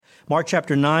Mark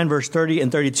chapter 9, verse 30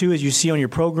 and 32, as you see on your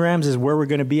programs, is where we're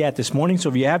going to be at this morning. So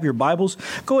if you have your Bibles,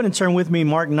 go ahead and turn with me,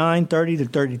 Mark 9, 30 to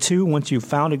 32. Once you've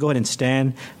found it, go ahead and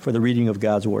stand for the reading of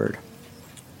God's Word.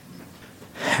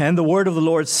 And the word of the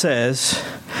Lord says,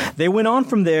 "They went on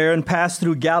from there and passed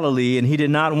through Galilee, and he did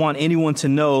not want anyone to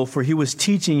know, for he was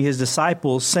teaching his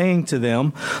disciples, saying to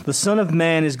them, 'The Son of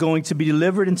Man is going to be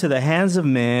delivered into the hands of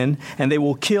men, and they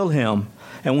will kill him.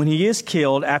 And when he is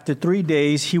killed, after 3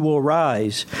 days he will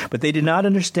rise.' But they did not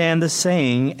understand the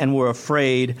saying and were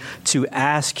afraid to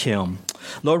ask him."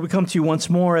 Lord, we come to you once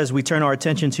more as we turn our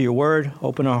attention to your word.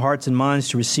 Open our hearts and minds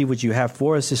to receive what you have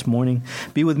for us this morning.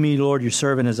 Be with me, Lord, your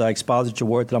servant, as I exposit your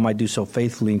word, that I might do so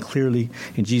faithfully and clearly.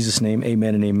 In Jesus' name,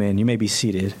 amen and amen. You may be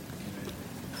seated.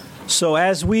 So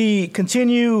as we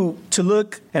continue to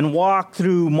look and walk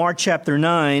through Mark chapter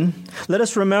 9, let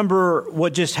us remember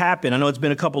what just happened. I know it's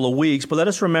been a couple of weeks, but let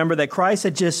us remember that Christ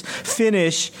had just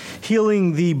finished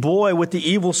healing the boy with the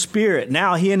evil spirit.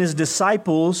 Now he and his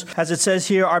disciples, as it says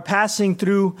here, are passing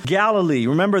through Galilee.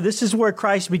 Remember, this is where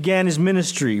Christ began his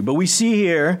ministry. But we see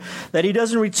here that he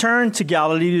doesn't return to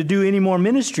Galilee to do any more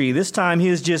ministry. This time he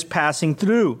is just passing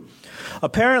through.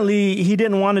 Apparently, he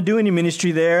didn't want to do any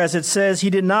ministry there. As it says,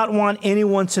 he did not want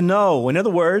anyone to know. In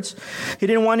other words, he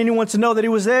didn't want anyone to know that he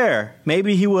was there.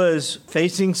 Maybe he was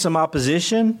facing some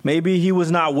opposition. Maybe he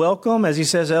was not welcome. As he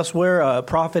says elsewhere, a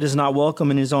prophet is not welcome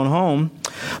in his own home.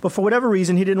 But for whatever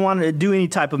reason, he didn't want to do any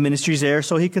type of ministries there.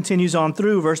 So he continues on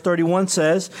through. Verse 31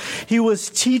 says, he was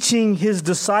teaching his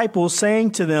disciples,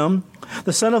 saying to them,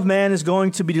 "The Son of Man is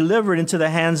going to be delivered into the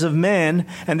hands of men,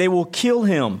 and they will kill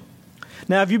him."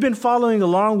 Now, if you've been following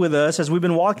along with us as we've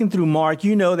been walking through Mark,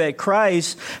 you know that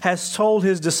Christ has told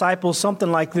his disciples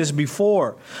something like this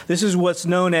before. This is what's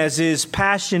known as his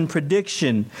passion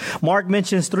prediction. Mark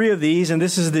mentions 3 of these, and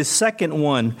this is the second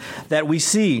one that we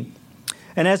see.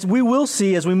 And as we will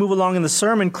see as we move along in the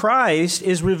sermon, Christ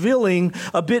is revealing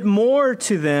a bit more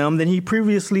to them than he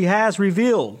previously has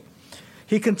revealed.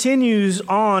 He continues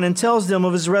on and tells them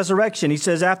of his resurrection. He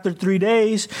says after 3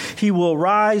 days, he will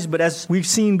rise. But as we've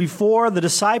seen before, the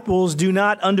disciples do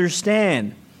not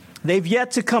understand. They've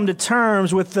yet to come to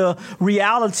terms with the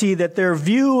reality that their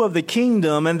view of the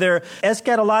kingdom and their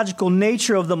eschatological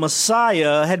nature of the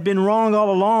Messiah had been wrong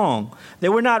all along. They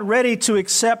were not ready to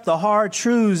accept the hard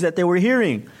truths that they were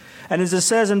hearing. And as it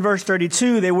says in verse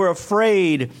 32, they were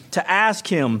afraid to ask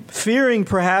him, fearing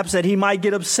perhaps that he might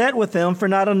get upset with them for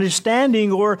not understanding,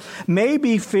 or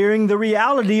maybe fearing the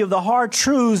reality of the hard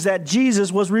truths that Jesus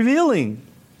was revealing.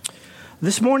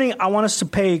 This morning, I want us to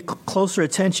pay closer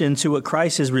attention to what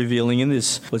Christ is revealing in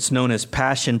this, what's known as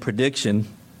passion prediction,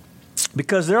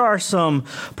 because there are some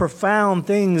profound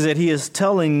things that he is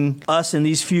telling us in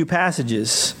these few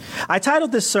passages. I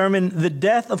titled this sermon, "The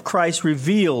Death of Christ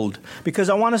Revealed," because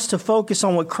I want us to focus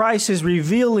on what Christ is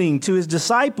revealing to his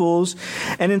disciples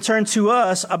and in turn to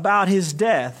us about his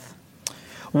death.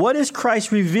 What is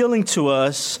Christ revealing to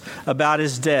us about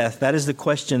his death? That is the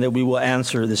question that we will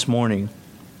answer this morning.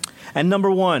 And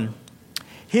number 1,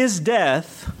 his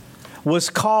death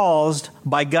was caused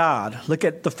by God. Look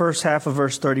at the first half of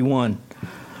verse 31.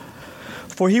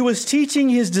 For he was teaching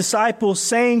his disciples,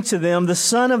 saying to them, "The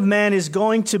Son of Man is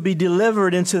going to be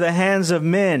delivered into the hands of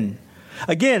men."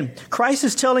 Again, Christ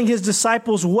is telling his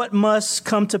disciples what must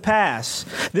come to pass.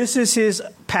 This is his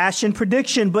passion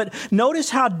prediction, but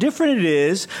notice how different it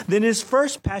is than his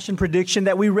first passion prediction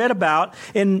that we read about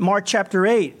in Mark chapter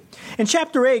 8. In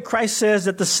chapter 8, Christ says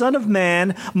that the Son of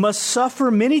Man must suffer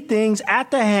many things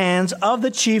at the hands of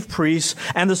the chief priests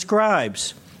and the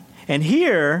scribes. And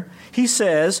here he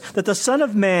says that the Son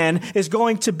of Man is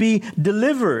going to be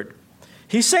delivered.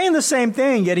 He's saying the same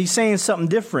thing, yet he's saying something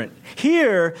different.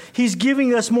 Here, he's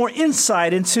giving us more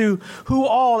insight into who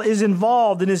all is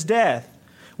involved in his death.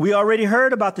 We already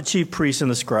heard about the chief priests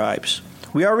and the scribes.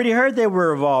 We already heard they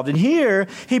were involved. And here,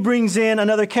 he brings in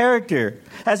another character.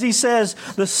 As he says,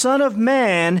 the Son of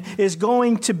Man is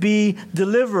going to be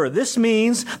delivered. This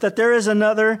means that there is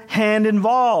another hand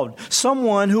involved,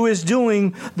 someone who is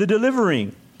doing the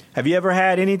delivering. Have you ever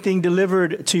had anything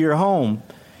delivered to your home?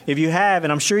 If you have,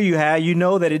 and I'm sure you have, you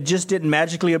know that it just didn't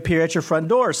magically appear at your front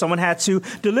door. Someone had to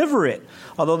deliver it.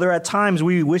 Although there are times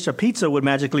we wish a pizza would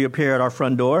magically appear at our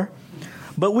front door.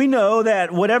 But we know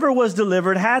that whatever was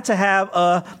delivered had to have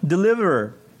a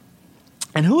deliverer.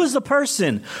 And who is the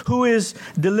person who is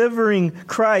delivering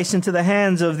Christ into the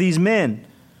hands of these men?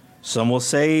 Some will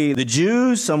say the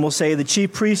Jews, some will say the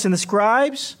chief priests and the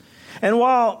scribes. And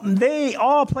while they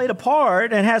all played a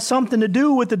part and had something to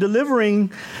do with the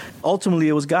delivering, ultimately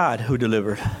it was God who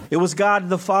delivered. It was God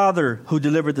the Father who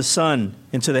delivered the Son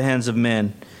into the hands of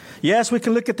men. Yes, we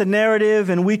can look at the narrative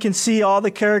and we can see all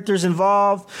the characters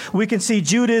involved. We can see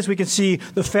Judas, we can see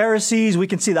the Pharisees, we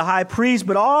can see the high priest,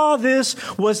 but all this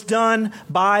was done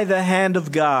by the hand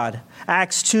of God.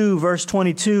 Acts 2, verse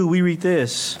 22, we read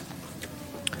this.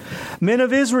 Men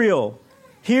of Israel,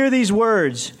 hear these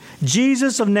words.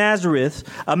 Jesus of Nazareth,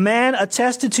 a man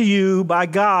attested to you by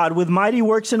God with mighty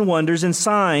works and wonders and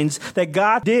signs that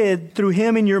God did through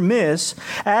him in your midst,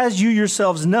 as you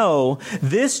yourselves know,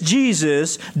 this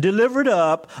Jesus delivered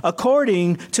up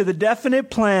according to the definite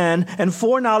plan and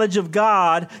foreknowledge of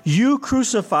God, you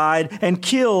crucified and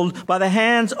killed by the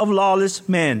hands of lawless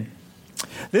men.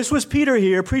 This was Peter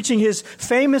here preaching his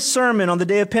famous sermon on the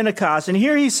day of Pentecost. And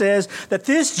here he says that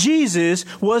this Jesus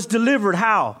was delivered.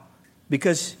 How?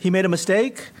 Because he made a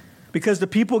mistake? Because the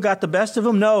people got the best of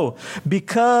him? No,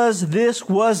 because this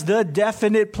was the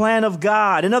definite plan of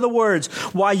God. In other words,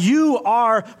 while you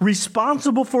are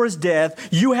responsible for his death,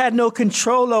 you had no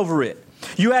control over it.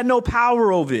 You had no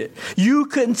power over it. You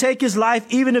couldn't take his life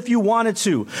even if you wanted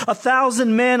to.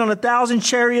 1,000 men on 1,000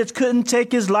 chariots couldn't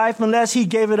take his life unless he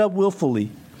gave it up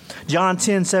willfully. John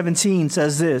 10:17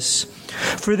 says this,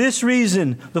 for this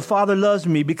reason the Father loves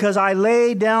me, because I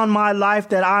lay down my life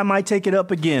that I might take it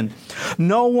up again.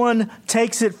 No one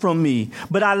takes it from me,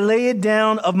 but I lay it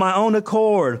down of my own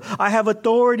accord. I have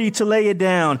authority to lay it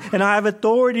down, and I have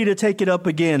authority to take it up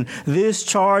again. This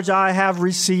charge I have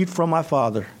received from my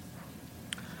Father.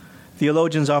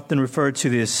 Theologians often refer to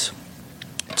this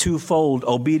twofold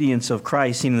obedience of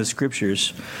Christ seen in the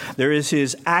scriptures. There is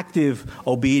his active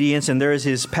obedience and there is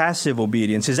his passive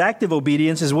obedience. His active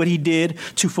obedience is what he did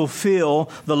to fulfill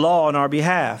the law on our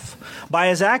behalf. By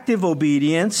his active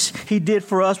obedience, he did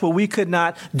for us what we could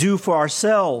not do for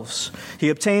ourselves. He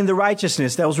obtained the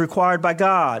righteousness that was required by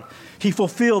God. He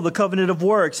fulfilled the covenant of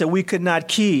works that we could not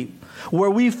keep.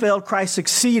 Where we failed, Christ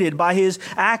succeeded by his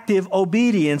active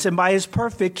obedience and by his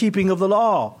perfect keeping of the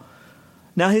law.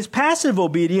 Now, his passive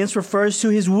obedience refers to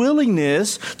his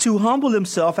willingness to humble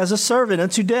himself as a servant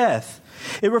unto death.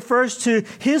 It refers to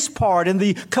his part in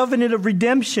the covenant of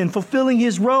redemption, fulfilling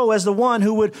his role as the one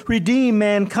who would redeem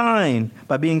mankind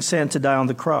by being sent to die on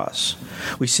the cross.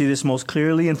 We see this most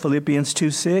clearly in Philippians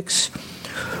 2:6.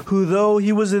 Who, though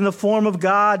he was in the form of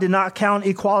God, did not count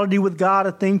equality with God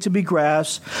a thing to be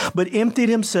grasped, but emptied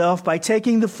himself by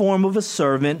taking the form of a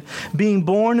servant, being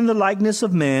born in the likeness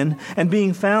of men, and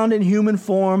being found in human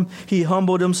form, he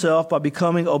humbled himself by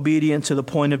becoming obedient to the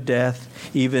point of death,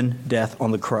 even death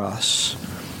on the cross.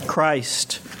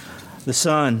 Christ, the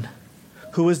Son,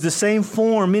 who is the same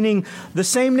form, meaning the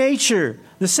same nature,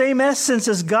 the same essence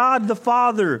as God the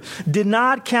Father, did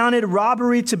not count it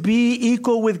robbery to be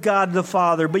equal with God the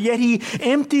Father, but yet he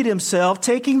emptied himself,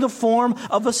 taking the form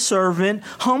of a servant,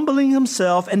 humbling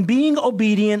himself, and being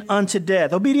obedient unto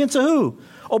death. Obedient to who?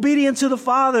 Obedient to the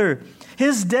Father.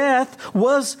 His death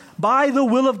was by the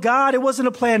will of God. It wasn't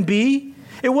a plan B.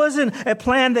 It wasn't a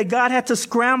plan that God had to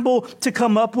scramble to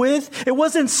come up with. It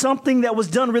wasn't something that was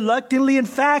done reluctantly. In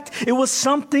fact, it was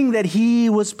something that he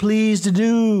was pleased to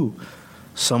do.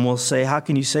 Some will say, how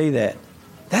can you say that?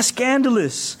 That's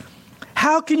scandalous.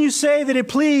 How can you say that it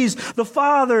pleased the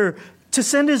Father to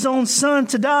send his own Son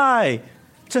to die,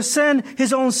 to send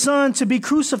his own Son to be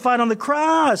crucified on the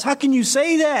cross? How can you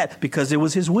say that? Because it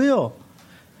was his will.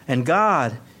 And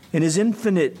God, in his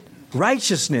infinite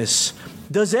righteousness,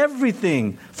 does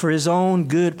everything for his own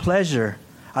good pleasure.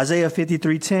 Isaiah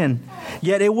 53:10.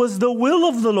 Yet it was the will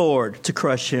of the Lord to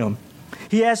crush him.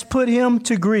 He has put him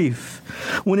to grief.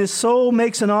 When his soul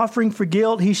makes an offering for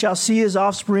guilt, he shall see his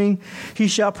offspring. He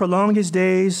shall prolong his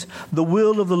days. The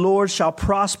will of the Lord shall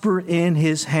prosper in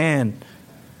his hand.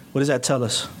 What does that tell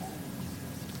us?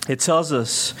 It tells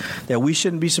us that we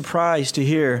shouldn't be surprised to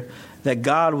hear that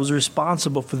God was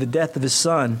responsible for the death of his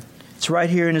Son. It's right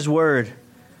here in his word.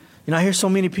 You know, I hear so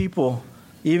many people,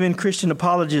 even Christian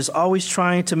apologists, always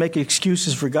trying to make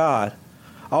excuses for God.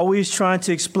 Always trying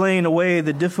to explain away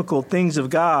the difficult things of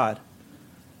God.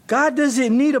 God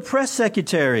doesn't need a press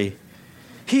secretary.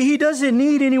 He doesn't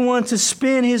need anyone to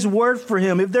spin his word for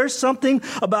him. If there's something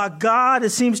about God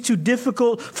that seems too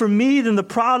difficult for me, then the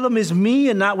problem is me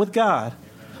and not with God.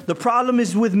 The problem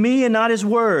is with me and not his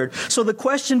word. So the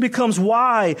question becomes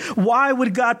why? Why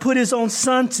would God put his own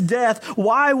Son to death?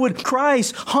 Why would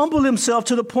Christ humble himself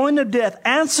to the point of death?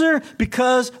 Answer,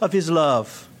 because of his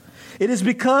love. It is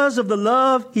because of the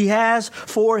love he has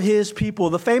for his people.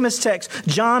 The famous text,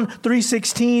 John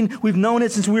 3:16, we've known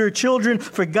it since we were children.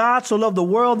 For God so loved the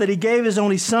world that he gave his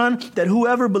only Son, that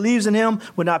whoever believes in him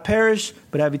would not perish,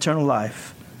 but have eternal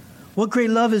life. What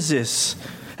great love is this?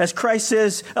 As Christ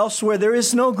says elsewhere, there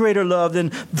is no greater love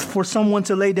than for someone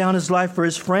to lay down his life for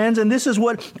his friends. And this is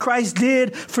what Christ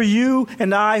did for you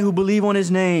and I who believe on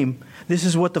his name. This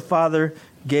is what the Father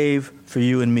gave for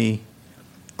you and me.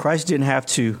 Christ didn't have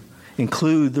to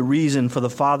include the reason for the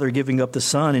Father giving up the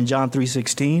Son in John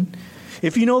 3:16.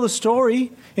 If you know the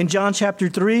story in John chapter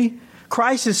 3,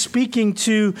 Christ is speaking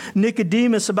to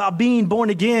Nicodemus about being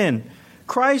born again.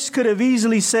 Christ could have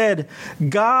easily said,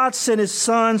 God sent his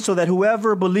Son so that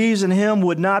whoever believes in him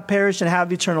would not perish and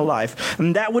have eternal life.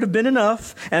 And that would have been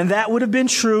enough, and that would have been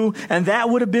true, and that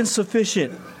would have been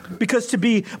sufficient. Because to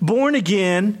be born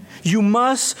again, you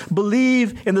must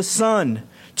believe in the Son.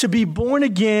 To be born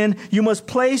again, you must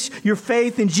place your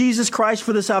faith in Jesus Christ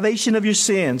for the salvation of your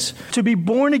sins. To be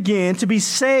born again, to be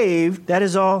saved, that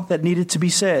is all that needed to be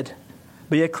said.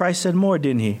 But yet Christ said more,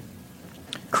 didn't he?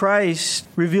 Christ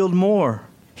revealed more.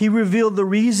 He revealed the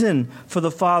reason for the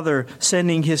Father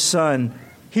sending his Son.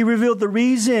 He revealed the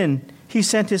reason he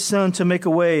sent his Son to make a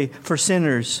way for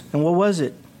sinners. And what was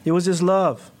it? It was his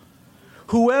love.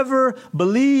 Whoever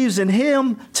believes in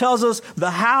him tells us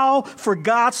the how, for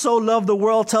God so loved the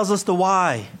world tells us the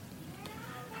why.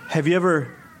 Have you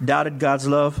ever doubted God's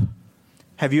love?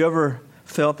 Have you ever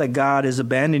felt that God has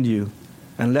abandoned you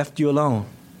and left you alone?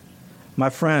 My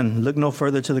friend, look no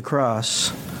further to the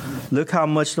cross. Look how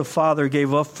much the Father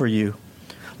gave up for you.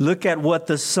 Look at what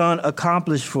the Son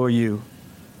accomplished for you.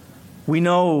 We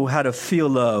know how to feel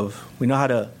love. We know how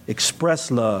to express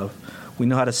love. We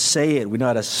know how to say it. We know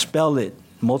how to spell it.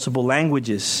 Multiple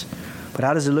languages. But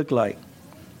how does it look like?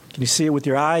 Can you see it with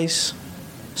your eyes?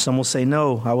 Some will say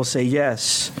no. I will say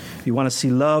yes. If you want to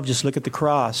see love, just look at the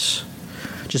cross.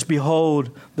 Just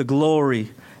behold the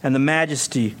glory and the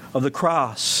majesty of the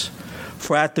cross.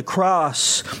 For at the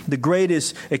cross, the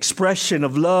greatest expression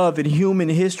of love in human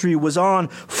history was on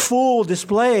full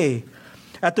display.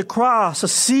 At the cross, a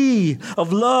sea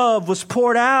of love was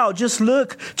poured out. Just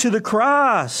look to the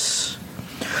cross.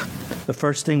 The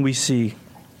first thing we see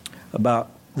about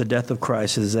the death of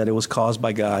Christ is that it was caused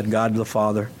by God, God the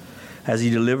Father, as he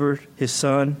delivered his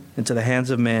Son into the hands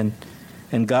of men.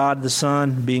 And God the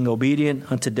Son, being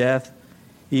obedient unto death,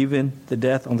 even the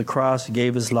death on the cross,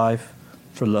 gave his life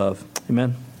for love.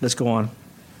 Amen. Let's go on.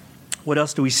 What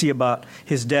else do we see about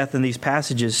his death in these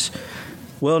passages?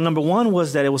 Well, number one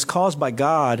was that it was caused by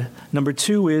God. Number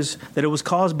two is that it was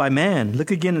caused by man. Look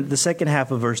again at the second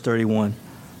half of verse 31.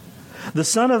 The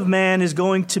Son of Man is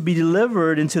going to be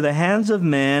delivered into the hands of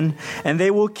men, and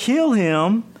they will kill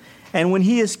him. And when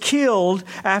he is killed,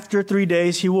 after 3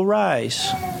 days, he will rise.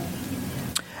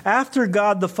 After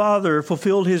God the Father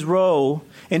fulfilled his role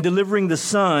in delivering the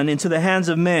Son into the hands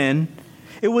of men,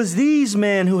 it was these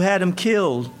men who had him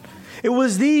killed. It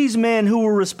was these men who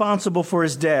were responsible for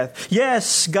his death.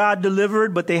 Yes, God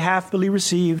delivered, but they happily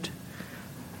received.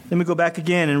 Let me go back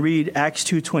again and read Acts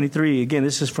 2:23. Again,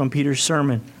 this is from Peter's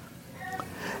sermon.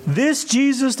 This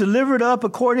Jesus delivered up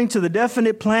according to the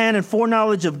definite plan and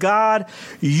foreknowledge of God,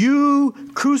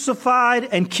 you crucified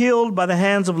and killed by the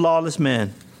hands of lawless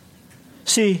men.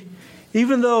 See,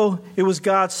 even though it was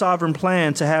God's sovereign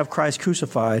plan to have Christ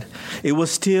crucified, it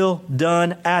was still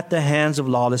done at the hands of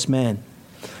lawless men.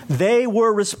 They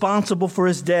were responsible for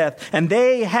his death, and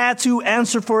they had to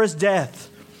answer for his death.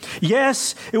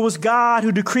 Yes, it was God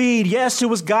who decreed. Yes, it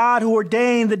was God who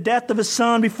ordained the death of his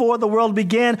Son before the world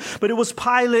began. But it was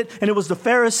Pilate, and it was the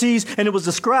Pharisees, and it was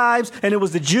the scribes, and it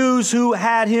was the Jews who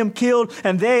had him killed,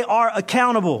 and they are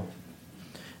accountable.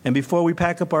 And before we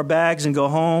pack up our bags and go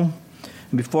home,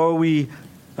 and before we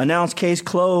announce case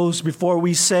closed, before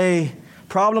we say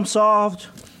problem solved,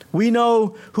 we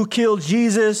know who killed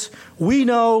Jesus. We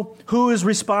know who is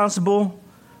responsible.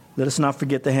 Let us not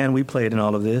forget the hand we played in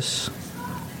all of this.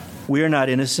 We are not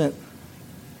innocent.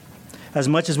 As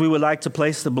much as we would like to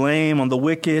place the blame on the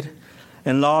wicked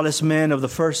and lawless men of the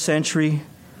first century,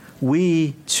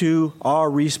 we too are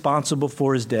responsible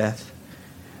for his death.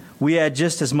 We had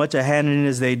just as much a hand in it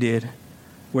as they did.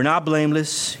 We're not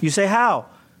blameless. You say, how?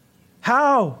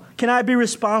 How can I be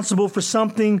responsible for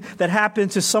something that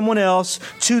happened to someone else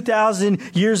 2,000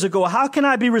 years ago? How can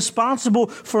I be responsible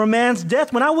for a man's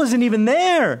death when I wasn't even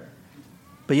there?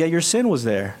 But yet your sin was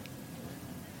there.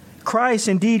 Christ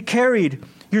indeed carried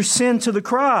your sin to the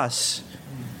cross.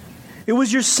 It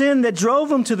was your sin that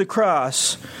drove him to the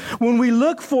cross. When we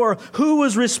look for who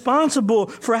was responsible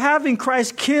for having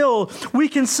Christ killed, we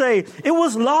can say, it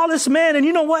was lawless men. And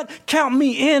you know what? Count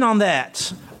me in on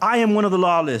that. I am one of the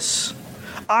lawless.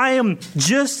 I am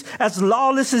just as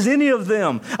lawless as any of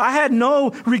them. I had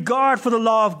no regard for the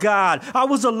law of God. I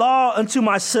was a law unto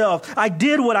myself. I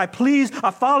did what I pleased.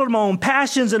 I followed my own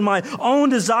passions and my own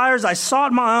desires. I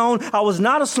sought my own. I was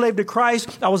not a slave to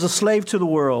Christ. I was a slave to the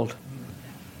world.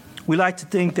 We like to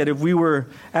think that if we were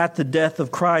at the death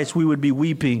of Christ, we would be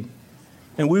weeping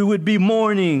and we would be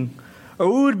mourning, or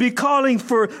we would be calling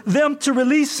for them to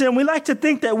release him. We like to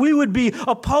think that we would be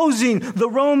opposing the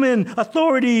Roman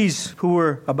authorities who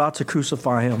were about to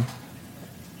crucify him.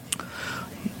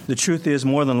 The truth is,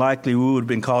 more than likely, we would have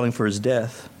been calling for his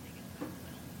death.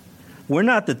 We're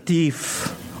not the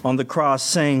thief on the cross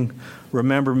saying,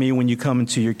 remember me when you come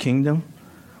into your kingdom.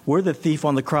 We're the thief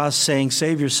on the cross saying,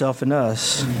 save yourself and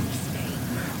us.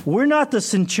 We're not the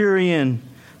centurion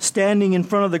standing in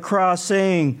front of the cross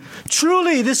saying,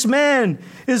 truly, this man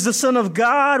is the Son of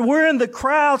God. We're in the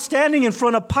crowd standing in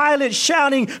front of Pilate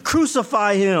shouting,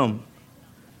 crucify him.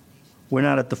 We're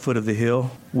not at the foot of the hill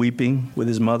weeping with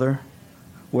his mother.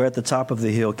 We're at the top of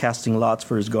the hill casting lots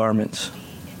for his garments.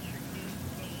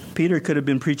 Peter could have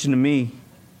been preaching to me.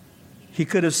 He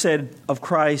could have said of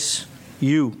Christ,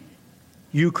 you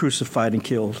crucified and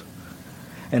killed.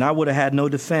 And I would have had no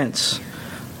defense.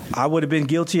 I would have been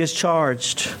guilty as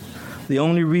charged. The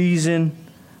only reason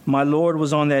my Lord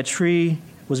was on that tree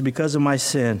was because of my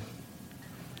sin.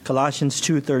 Colossians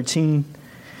 2:13.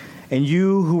 And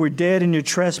you who were dead in your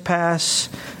trespass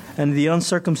and the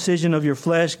uncircumcision of your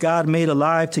flesh, God made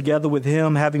alive together with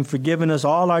him, having forgiven us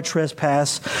all our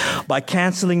trespass by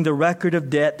canceling the record of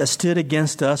debt that stood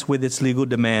against us with its legal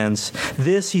demands.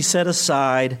 This he set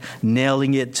aside,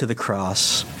 nailing it to the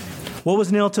cross. What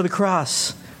was nailed to the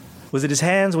cross? Was it his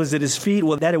hands? Was it his feet?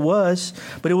 Well, that it was,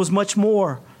 but it was much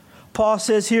more. Paul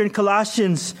says here in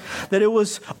Colossians that it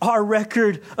was our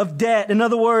record of debt. In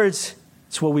other words,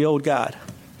 it's what we owed God.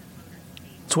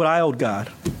 It's what I owed God.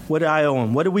 What did I owe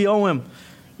him? What did we owe him?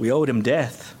 We owed him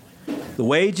death. The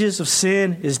wages of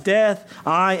sin is death.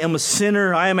 I am a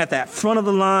sinner. I am at that front of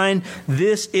the line.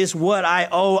 This is what I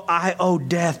owe. I owe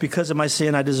death. Because of my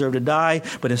sin, I deserve to die.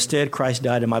 But instead, Christ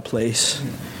died in my place.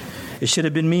 It should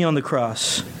have been me on the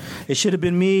cross. It should have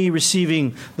been me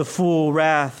receiving the full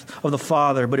wrath of the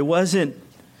Father, but it wasn't.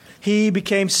 He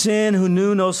became sin who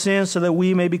knew no sin so that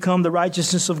we may become the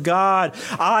righteousness of God.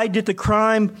 I did the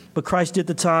crime, but Christ did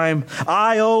the time.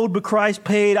 I owed, but Christ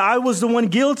paid. I was the one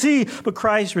guilty, but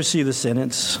Christ received the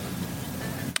sentence.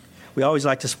 We always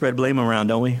like to spread blame around,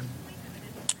 don't we?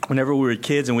 Whenever we were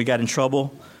kids and we got in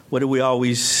trouble, what did we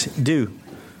always do?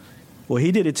 Well,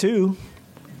 he did it too.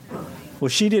 Well,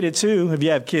 she did it too. If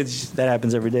you have kids, that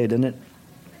happens every day, doesn't it?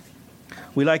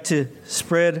 We like to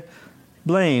spread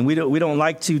blame. We don't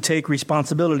like to take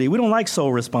responsibility. We don't like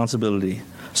sole responsibility.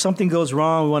 Something goes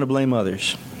wrong, we want to blame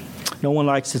others. No one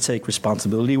likes to take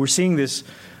responsibility. We're seeing this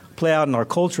play out in our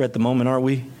culture at the moment, aren't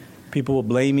we? People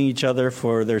blaming each other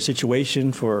for their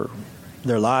situation, for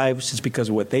their lives. It's because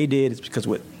of what they did. It's because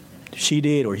of what she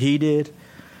did or he did.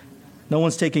 No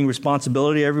one's taking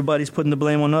responsibility. Everybody's putting the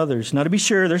blame on others. Now, to be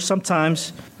sure, there's some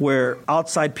times where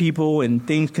outside people and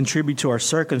things contribute to our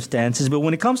circumstances. But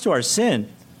when it comes to our sin,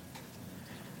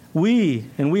 we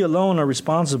and we alone are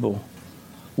responsible.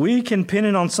 We can pin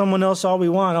it on someone else all we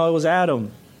want. Oh, it was Adam.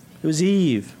 It was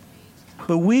Eve.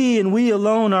 But we and we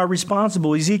alone are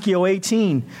responsible. Ezekiel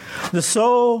 18, the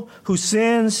soul who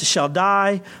sins shall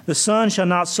die. The son shall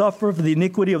not suffer for the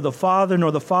iniquity of the father,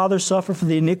 nor the father suffer for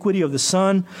the iniquity of the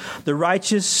son. The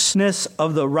righteousness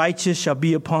of the righteous shall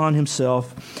be upon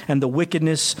himself, and the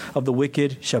wickedness of the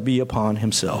wicked shall be upon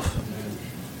himself.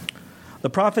 The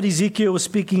prophet Ezekiel was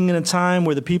speaking in a time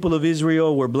where the people of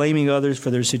Israel were blaming others for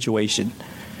their situation.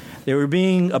 They were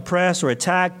being oppressed or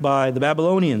attacked by the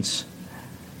Babylonians.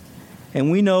 And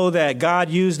we know that God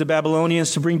used the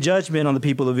Babylonians to bring judgment on the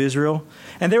people of Israel.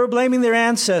 And they were blaming their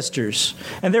ancestors.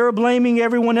 And they were blaming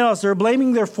everyone else. They were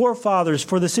blaming their forefathers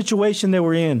for the situation they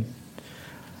were in.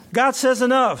 God says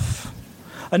enough.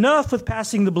 Enough with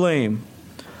passing the blame.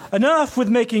 Enough with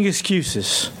making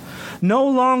excuses. No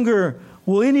longer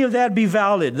will any of that be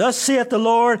valid. Thus saith the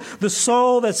Lord, the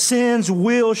soul that sins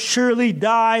will surely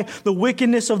die. The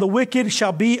wickedness of the wicked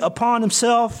shall be upon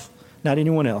himself, not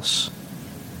anyone else.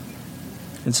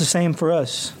 It's the same for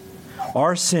us.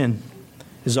 Our sin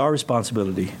is our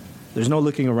responsibility. There's no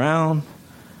looking around.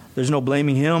 There's no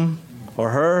blaming him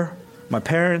or her, my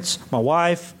parents, my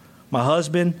wife, my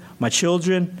husband, my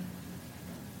children.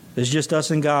 It's just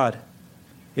us and God.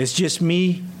 It's just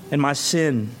me and my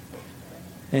sin.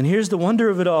 And here's the wonder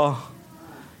of it all.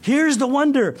 Here's the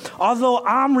wonder. Although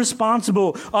I'm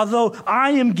responsible, although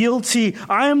I am guilty,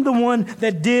 I am the one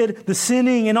that did the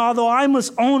sinning, and although I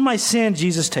must own my sin,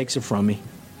 Jesus takes it from me.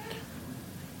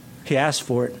 He asks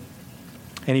for it,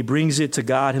 and he brings it to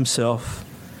God himself.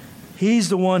 He's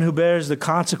the one who bears the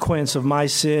consequence of my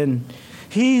sin.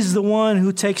 He's the one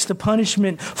who takes the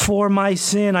punishment for my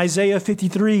sin. Isaiah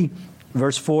 53,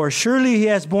 verse 4, surely he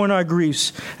has borne our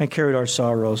griefs and carried our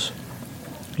sorrows.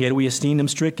 Yet we esteemed him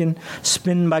stricken,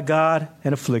 smitten by God,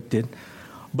 and afflicted.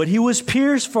 But he was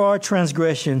pierced for our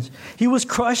transgressions. He was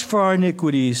crushed for our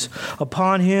iniquities.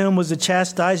 Upon him was the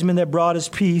chastisement that brought us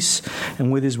peace,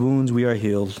 and with his wounds we are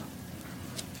healed.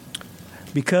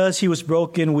 Because he was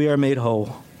broken, we are made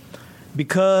whole.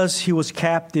 Because he was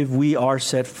captive, we are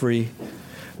set free.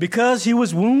 Because he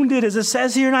was wounded, as it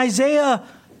says here in Isaiah,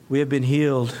 we have been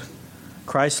healed.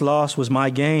 Christ's loss was my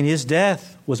gain. His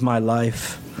death was my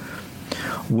life.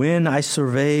 When I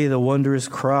survey the wondrous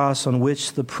cross on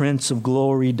which the Prince of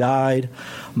Glory died,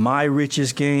 my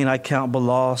richest gain I count but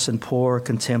loss and pour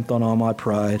contempt on all my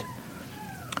pride.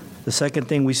 The second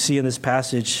thing we see in this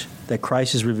passage that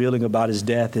Christ is revealing about his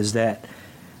death is that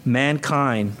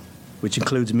mankind, which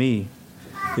includes me,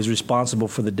 is responsible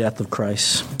for the death of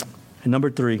Christ. And number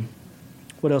three,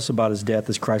 what else about his death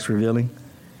is Christ revealing?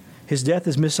 His death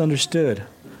is misunderstood.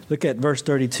 Look at verse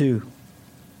 32.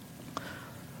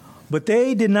 But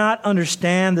they did not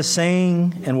understand the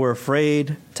saying and were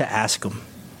afraid to ask him.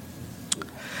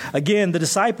 Again, the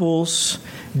disciples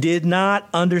did not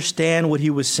understand what he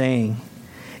was saying.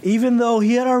 Even though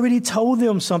he had already told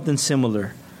them something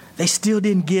similar, they still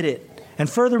didn't get it. And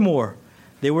furthermore,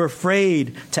 they were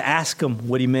afraid to ask him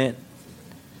what he meant.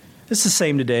 It's the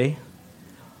same today.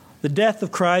 The death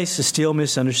of Christ is still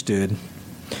misunderstood.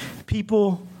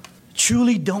 People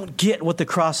truly don't get what the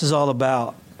cross is all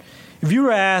about. If you were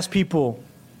to ask people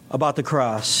about the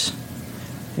cross,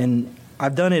 and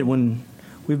I've done it when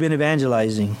we've been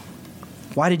evangelizing,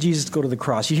 why did Jesus go to the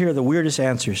cross? You hear the weirdest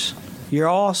answers. You hear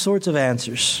all sorts of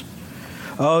answers.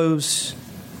 Oh, it was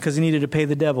because he needed to pay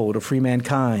the devil to free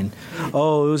mankind.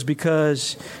 Oh, it was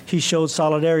because he showed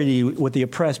solidarity with the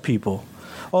oppressed people.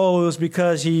 Oh, it was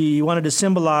because he wanted to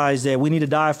symbolize that we need to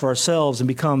die for ourselves and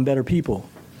become better people.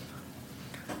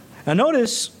 Now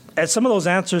notice, as some of those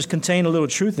answers contain a little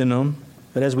truth in them,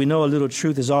 but as we know, a little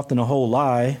truth is often a whole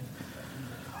lie.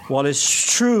 While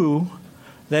it's true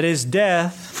that his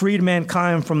death freed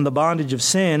mankind from the bondage of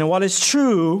sin, and while it's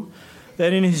true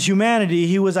that in his humanity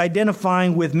he was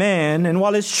identifying with man, and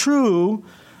while it's true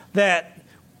that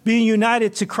being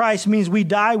united to Christ means we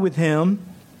die with him,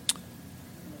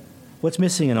 what's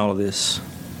missing in all of this?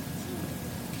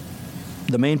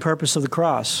 The main purpose of the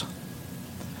cross.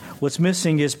 What's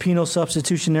missing is penal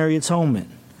substitutionary atonement,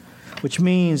 which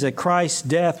means that Christ's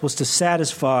death was to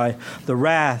satisfy the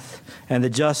wrath and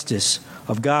the justice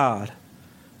of God.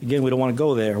 Again, we don't want to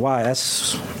go there. Why?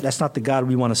 That's not the God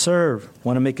we want to serve. We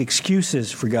want to make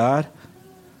excuses for God.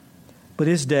 But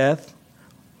his death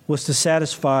was to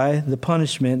satisfy the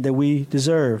punishment that we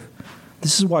deserve.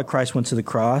 This is why Christ went to the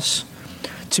cross,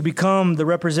 to become the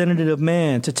representative of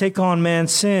man, to take on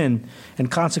man's sin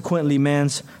and consequently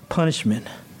man's punishment.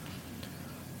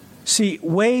 See,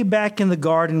 way back in the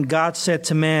garden, God said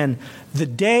to man, the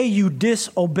day you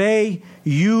disobey,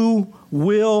 you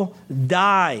will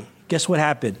die. Guess what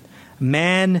happened?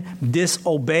 Man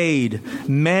disobeyed.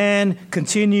 Man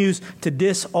continues to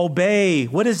disobey.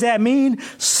 What does that mean?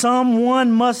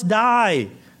 Someone must die.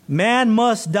 Man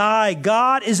must die.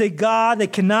 God is a God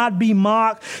that cannot be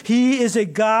mocked. He is a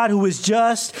God who is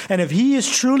just. And if he is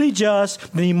truly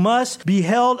just, then he must be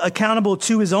held accountable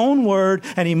to his own word,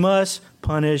 and he must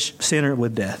punish sinner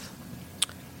with death.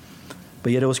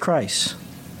 But yet it was Christ.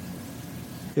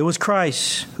 It was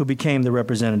Christ who became the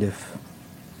representative.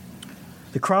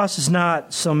 The cross is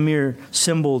not some mere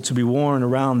symbol to be worn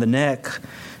around the neck.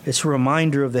 It's a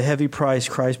reminder of the heavy price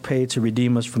Christ paid to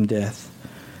redeem us from death.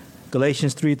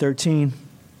 Galatians 3:13.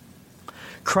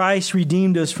 Christ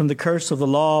redeemed us from the curse of the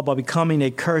law by becoming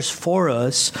a curse for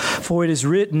us. For it is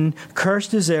written,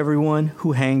 cursed is everyone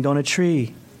who hanged on a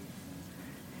tree.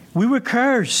 We were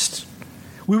cursed.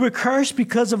 We were cursed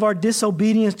because of our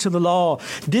disobedience to the law.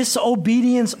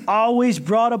 Disobedience always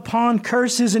brought upon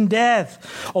curses and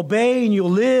death. Obey and you'll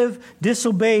live.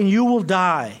 Disobey and you will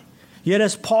die. Yet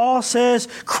as Paul says,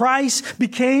 Christ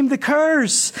became the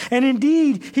curse. And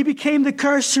indeed, he became the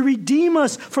curse to redeem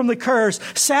us from the curse,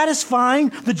 satisfying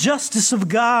the justice of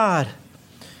God.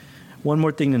 One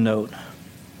more thing to note.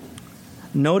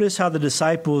 Notice how the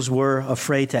disciples were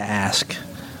afraid to ask.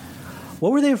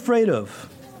 What were they afraid of?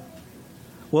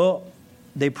 Well,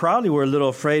 they probably were a little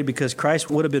afraid because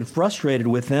Christ would have been frustrated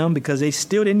with them because they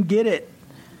still didn't get it.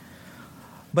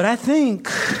 But I think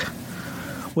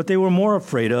what they were more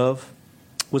afraid of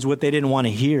was what they didn't want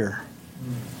to hear.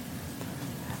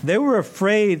 They were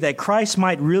afraid that Christ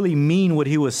might really mean what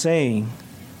he was saying,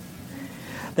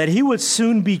 that he would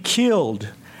soon be killed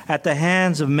at the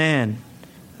hands of men.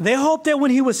 They hoped that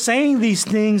when he was saying these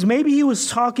things, maybe he was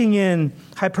talking in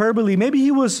hyperbole, maybe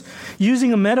he was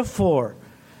using a metaphor,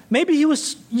 maybe he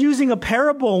was using a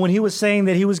parable when he was saying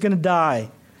that he was going to die.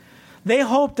 They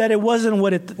hoped that it wasn't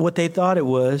what they thought it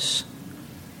was.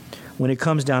 When it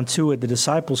comes down to it, the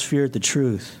disciples feared the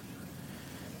truth.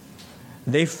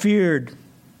 They feared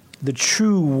the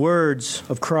true words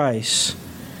of Christ.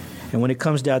 And when it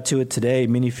comes down to it today,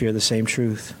 many fear the same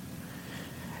truth.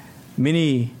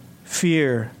 Many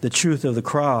fear the truth of the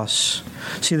cross.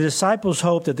 See, the disciples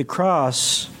hoped that the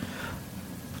cross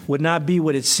would not be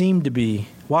what it seemed to be.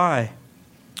 Why?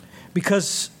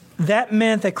 Because that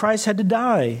meant that Christ had to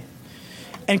die.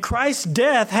 And Christ's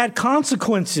death had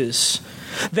consequences.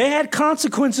 They had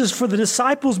consequences for the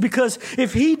disciples because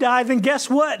if he died, then guess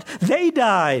what? They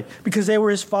died because they were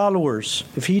his followers.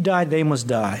 If he died, they must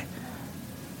die.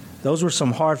 Those were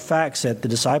some hard facts that the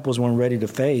disciples weren't ready to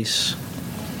face.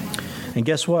 And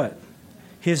guess what?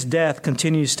 His death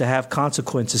continues to have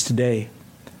consequences today.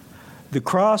 The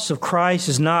cross of Christ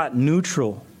is not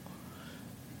neutral.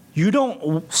 You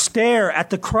don't stare at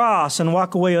the cross and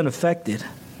walk away unaffected.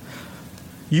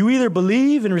 You either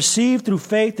believe and receive through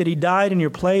faith that he died in your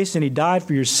place and he died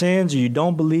for your sins, or you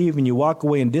don't believe and you walk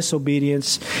away in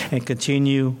disobedience and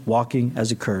continue walking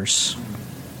as a curse.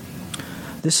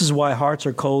 This is why hearts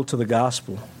are cold to the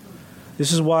gospel.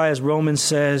 This is why, as Romans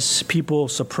says, people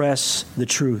suppress the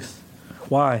truth.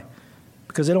 Why?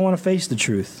 Because they don't want to face the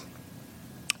truth.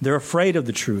 They're afraid of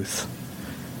the truth.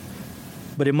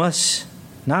 But it must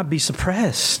not be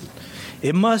suppressed.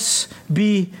 It must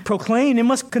be proclaimed. It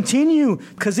must continue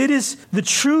because it is the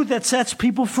truth that sets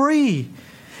people free.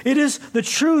 It is the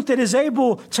truth that is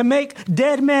able to make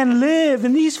dead men live.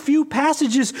 In these few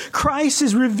passages, Christ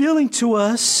is revealing to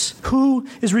us who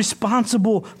is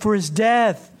responsible for his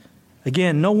death.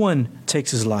 Again, no one takes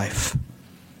his life.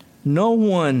 No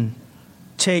one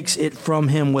takes it from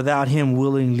him without him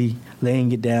willingly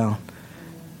laying it down.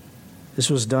 This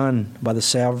was done by the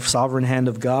sovereign hand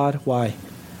of God. Why?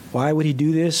 Why would he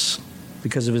do this?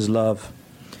 Because of his love.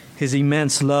 His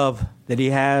immense love that he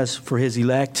has for his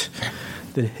elect.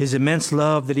 His immense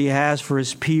love that he has for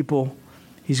his people.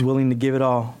 He's willing to give it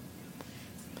all.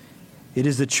 It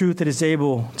is the truth that is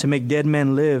able to make dead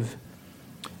men live.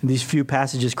 In these few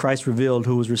passages, Christ revealed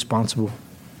who was responsible.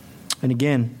 And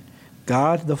again,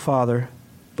 God the Father,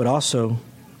 but also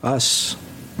us,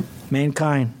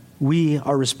 mankind. We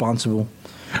are responsible.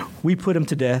 We put him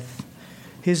to death.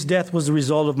 His death was the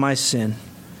result of my sin.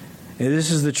 And this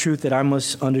is the truth that I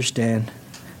must understand.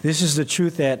 This is the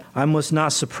truth that I must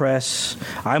not suppress.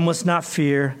 I must not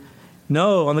fear.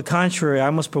 No, on the contrary, I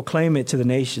must proclaim it to the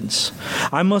nations.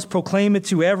 I must proclaim it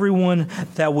to everyone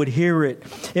that would hear it.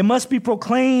 It must be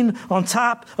proclaimed on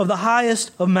top of the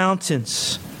highest of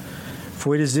mountains.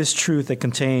 For it is this truth that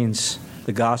contains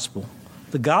the gospel.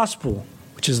 The gospel,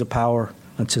 which is the power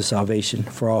unto salvation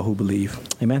for all who believe.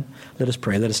 Amen. Let us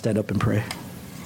pray. Let us stand up and pray.